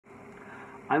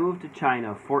I moved to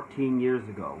China 14 years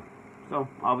ago, so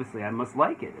obviously I must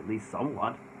like it, at least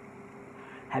somewhat.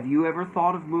 Have you ever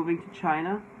thought of moving to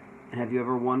China? And have you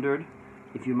ever wondered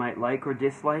if you might like or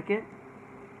dislike it?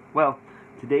 Well,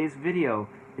 today's video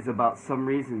is about some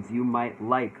reasons you might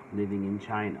like living in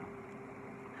China.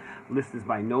 The list is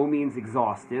by no means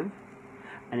exhaustive,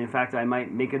 and in fact I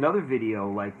might make another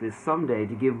video like this someday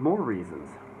to give more reasons.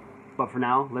 But for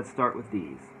now, let's start with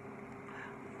these.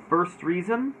 First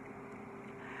reason,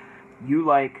 you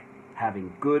like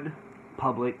having good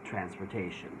public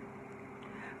transportation.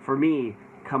 For me,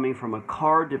 coming from a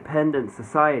car-dependent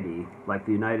society like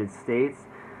the United States,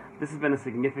 this has been a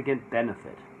significant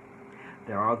benefit.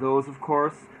 There are those, of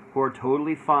course, who are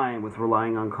totally fine with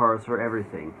relying on cars for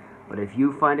everything, but if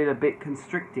you find it a bit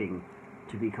constricting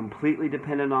to be completely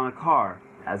dependent on a car,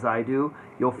 as I do,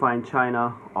 you'll find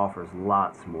China offers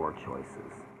lots more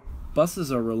choices.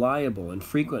 Buses are reliable and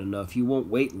frequent enough you won't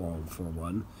wait long for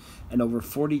one, and over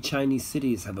 40 Chinese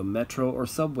cities have a metro or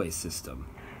subway system.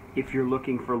 If you're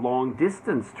looking for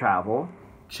long-distance travel,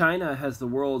 China has the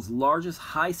world's largest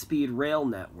high-speed rail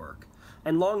network,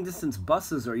 and long-distance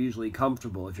buses are usually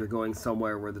comfortable if you're going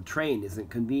somewhere where the train isn't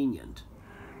convenient.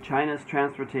 China's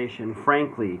transportation,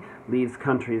 frankly, leaves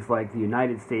countries like the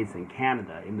United States and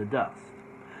Canada in the dust.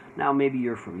 Now, maybe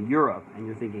you're from Europe and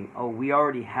you're thinking, oh, we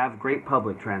already have great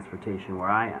public transportation where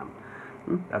I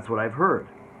am. That's what I've heard.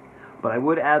 But I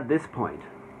would add this point.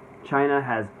 China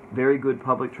has very good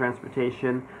public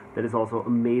transportation that is also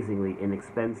amazingly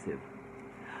inexpensive.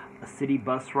 A city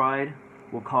bus ride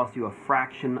will cost you a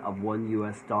fraction of $1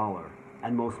 US,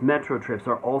 and most metro trips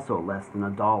are also less than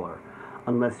 $1,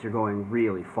 unless you're going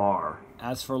really far.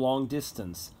 As for long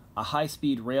distance, a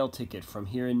high-speed rail ticket from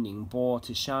here in Ningbo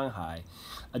to Shanghai,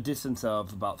 a distance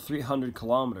of about 300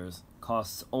 kilometers,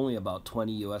 costs only about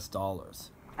 $20 US.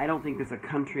 I don't think there's a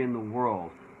country in the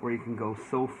world where you can go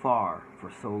so far for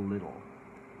so little.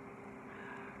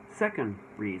 Second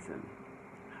reason,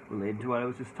 related to what I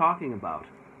was just talking about,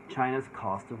 China's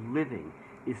cost of living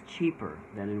is cheaper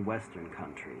than in Western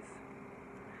countries.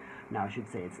 Now, I should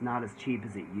say it's not as cheap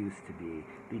as it used to be.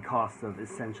 The cost of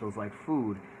essentials like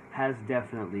food has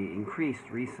definitely increased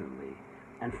recently.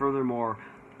 And furthermore,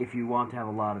 if you want to have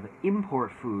a lot of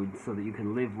import food so that you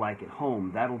can live like at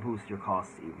home, that'll boost your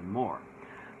costs even more.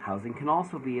 Housing can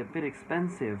also be a bit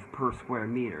expensive per square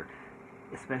meter,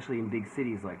 especially in big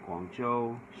cities like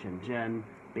Guangzhou, Shenzhen,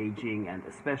 Beijing, and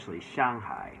especially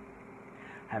Shanghai.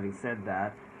 Having said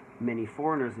that, many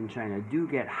foreigners in China do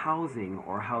get housing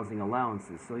or housing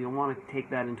allowances, so you'll want to take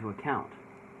that into account.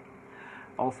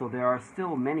 Also, there are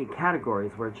still many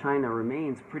categories where China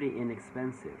remains pretty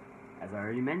inexpensive. As I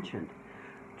already mentioned,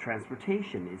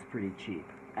 transportation is pretty cheap,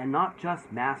 and not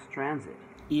just mass transit.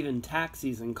 Even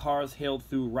taxis and cars hailed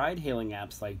through ride-hailing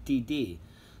apps like Didi,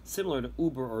 similar to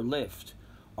Uber or Lyft,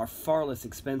 are far less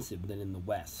expensive than in the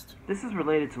West. This is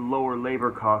related to lower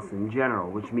labor costs in general,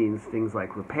 which means things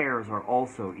like repairs are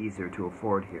also easier to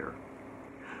afford here.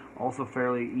 Also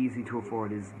fairly easy to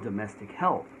afford is domestic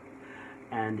help.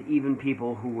 And even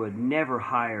people who would never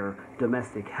hire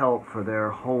domestic help for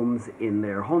their homes in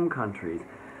their home countries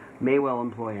may well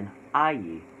employ an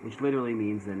ayi, which literally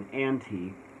means an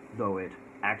auntie, though it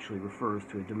actually refers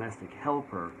to a domestic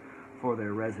helper for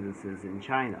their residences in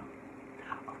China.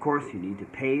 Of course, you need to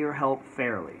pay your help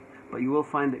fairly, but you will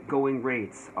find that going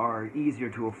rates are easier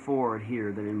to afford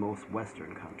here than in most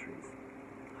Western countries.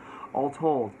 All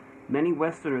told, many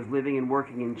Westerners living and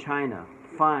working in China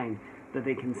find that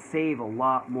they can save a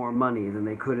lot more money than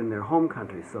they could in their home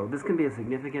country, so this can be a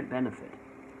significant benefit.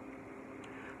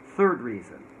 Third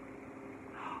reason.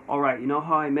 Alright, you know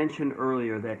how I mentioned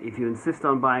earlier that if you insist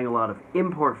on buying a lot of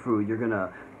import food, you're going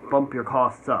to bump your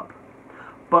costs up.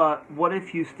 But what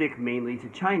if you stick mainly to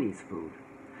Chinese food?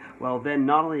 Well, then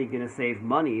not only are you going to save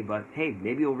money, but hey,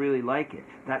 maybe you'll really like it.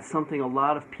 That's something a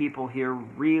lot of people here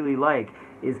really like,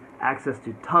 is access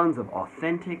to tons of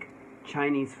authentic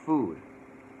Chinese food.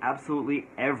 Absolutely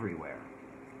everywhere.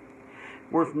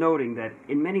 Worth noting that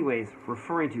in many ways,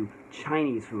 referring to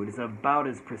Chinese food is about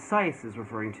as precise as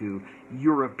referring to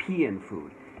European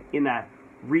food, in that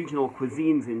regional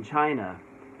cuisines in China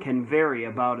can vary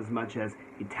about as much as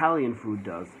Italian food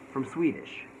does from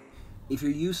Swedish. If you're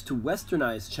used to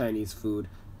westernized Chinese food,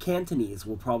 Cantonese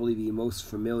will probably be most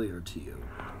familiar to you.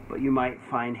 But you might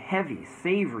find heavy,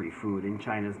 savory food in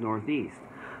China's northeast,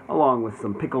 along with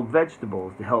some pickled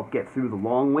vegetables to help get through the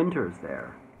long winters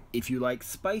there. If you like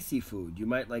spicy food, you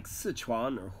might like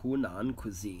Sichuan or Hunan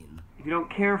cuisine. If you don't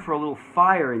care for a little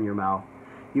fire in your mouth,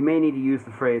 you may need to use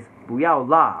the phrase 不要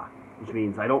辣, which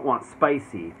means I don't want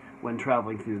spicy when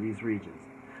traveling through these regions.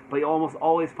 But you almost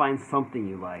always find something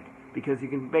you like, because you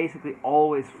can basically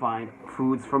always find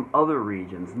foods from other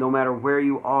regions, no matter where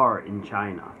you are in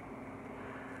China.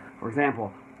 For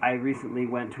example, I recently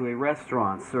went to a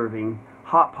restaurant serving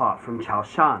hot pot from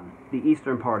Chaoshan, the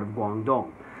eastern part of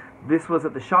Guangdong. This was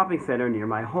at the shopping center near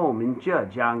my home in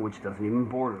Zhejiang, which doesn't even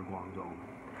border Guangdong.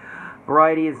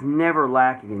 Variety is never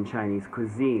lacking in Chinese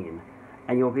cuisine,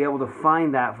 and you'll be able to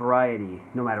find that variety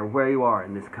no matter where you are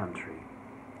in this country.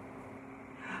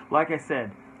 Like I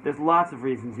said, there's lots of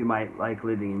reasons you might like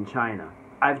living in China.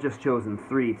 I've just chosen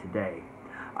 3 today.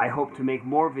 I hope to make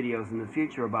more videos in the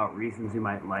future about reasons you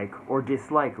might like or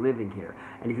dislike living here.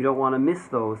 And if you don't want to miss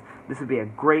those, this would be a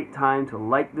great time to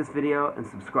like this video and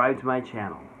subscribe to my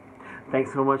channel.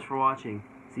 Thanks so much for watching.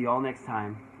 See you all next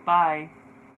time. Bye!